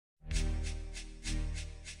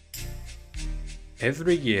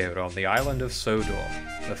Every year on the island of Sodor,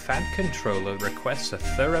 the Fat Controller requests a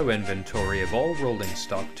thorough inventory of all rolling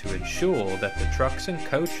stock to ensure that the trucks and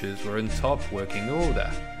coaches were in top working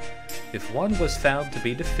order. If one was found to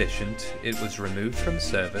be deficient, it was removed from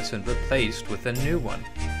service and replaced with a new one.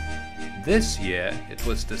 This year, it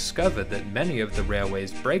was discovered that many of the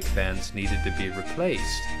railway's brake vans needed to be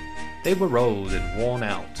replaced. They were old and worn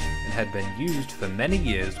out, and had been used for many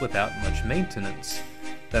years without much maintenance.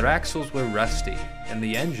 Their axles were rusty, and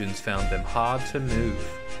the engines found them hard to move.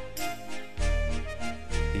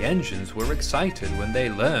 The engines were excited when they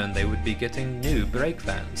learned they would be getting new brake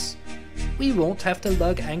vans. "We won't have to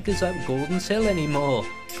lug anchors up Gordon's Hill anymore,"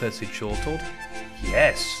 Percy chortled.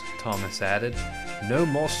 "Yes," Thomas added, "no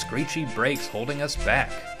more screechy brakes holding us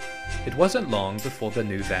back." It wasn't long before the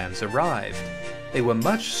new vans arrived. They were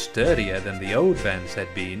much sturdier than the old vans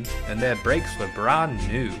had been, and their brakes were brand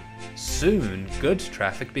new. Soon, goods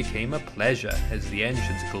traffic became a pleasure as the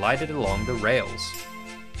engines glided along the rails.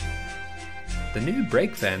 The new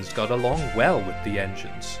brake vans got along well with the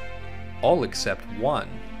engines, all except one.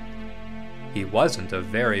 He wasn't a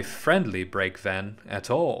very friendly brake van at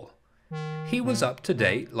all. He was up to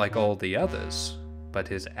date like all the others, but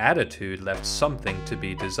his attitude left something to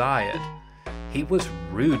be desired. He was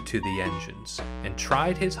rude to the engines, and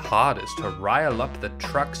tried his hardest to rile up the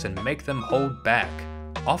trucks and make them hold back,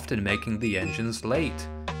 often making the engines late.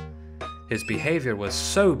 His behavior was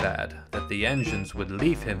so bad that the engines would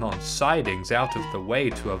leave him on sidings out of the way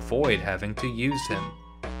to avoid having to use him.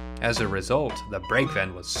 As a result, the brake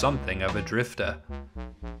van was something of a drifter.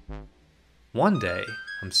 One day,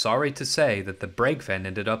 I'm sorry to say that the brake van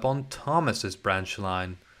ended up on Thomas's branch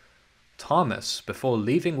line. Thomas, before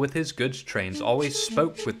leaving with his goods trains, always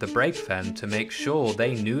spoke with the brake van to make sure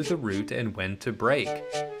they knew the route and when to brake.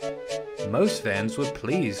 Most vans were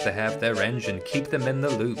pleased to have their engine keep them in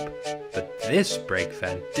the loop, but this brake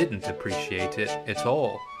van didn't appreciate it at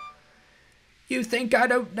all. "You think I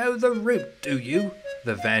don't know the route, do you?"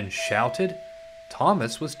 the van shouted.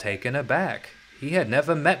 Thomas was taken aback. He had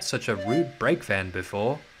never met such a rude brake van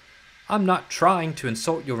before. "I'm not trying to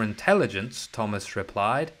insult your intelligence," Thomas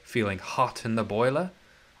replied, feeling hot in the boiler.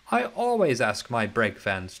 "I always ask my brake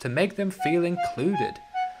vans to make them feel included."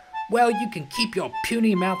 "Well, you can keep your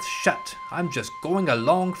puny mouth shut. I'm just going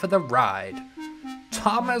along for the ride."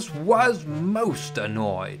 Thomas was most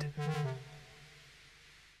annoyed.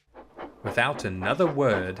 Without another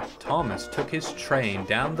word, Thomas took his train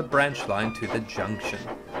down the branch line to the junction.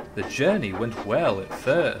 The journey went well at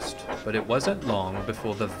first, but it wasn't long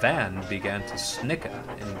before the van began to snicker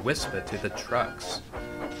and whisper to the trucks.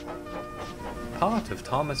 Part of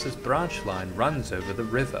Thomas's branch line runs over the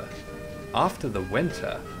river. After the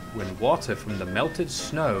winter, when water from the melted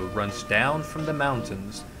snow runs down from the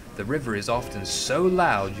mountains, the river is often so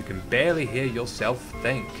loud you can barely hear yourself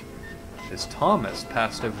think. As Thomas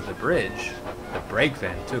passed over the bridge, the brake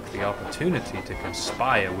van took the opportunity to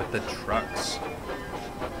conspire with the trucks.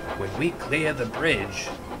 "When we clear the bridge,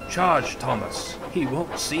 charge Thomas. He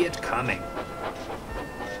won't see it coming."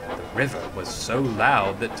 The river was so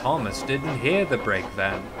loud that Thomas didn't hear the brake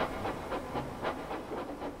van.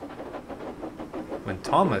 When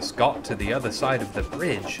Thomas got to the other side of the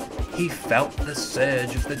bridge, he felt the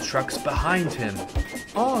surge of the trucks behind him.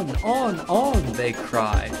 "On, on," they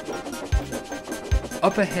cried.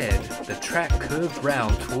 Up ahead, the track curved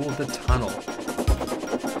round toward the tunnel.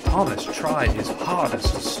 Thomas tried his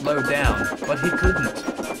hardest to slow down, but he couldn't.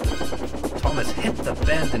 Thomas hit the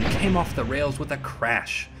bend and came off the rails with a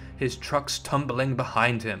crash, his trucks tumbling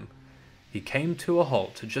behind him. He came to a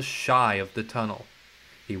halt just shy of the tunnel.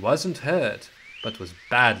 He wasn't hurt, but was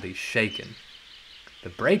badly shaken. The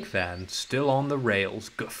brake van, still on the rails,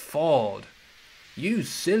 guffawed. "You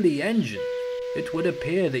silly engine! It would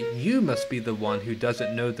appear that you must be the one who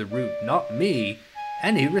doesn't know the route, not me.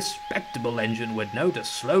 Any respectable engine would know to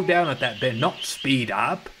slow down at that bend, not speed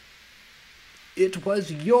up." "It was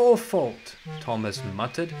your fault," Thomas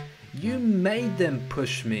muttered. "You made them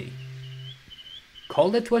push me."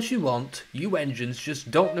 "Call it what you want. You engines just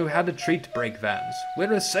don't know how to treat brake vans.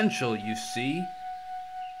 We're essential, you see."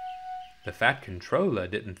 The Fat Controller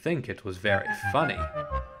didn't think it was very funny.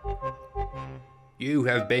 "You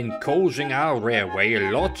have been causing our railway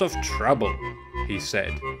lots of trouble," he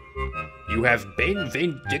said. "You have been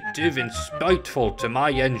vindictive and spiteful to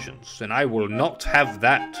my engines, and I will not have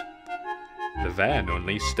that." The van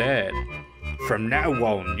only stared. "From now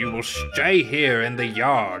on, you will stay here in the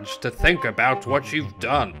yards to think about what you've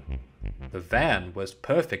done." The van was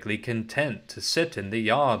perfectly content to sit in the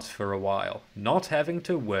yards for a while, not having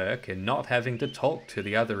to work and not having to talk to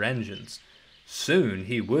the other engines. Soon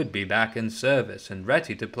he would be back in service and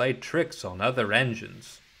ready to play tricks on other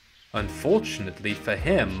engines. Unfortunately for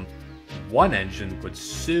him, one engine would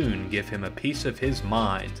soon give him a piece of his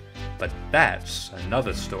mind, but that's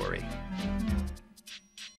another story.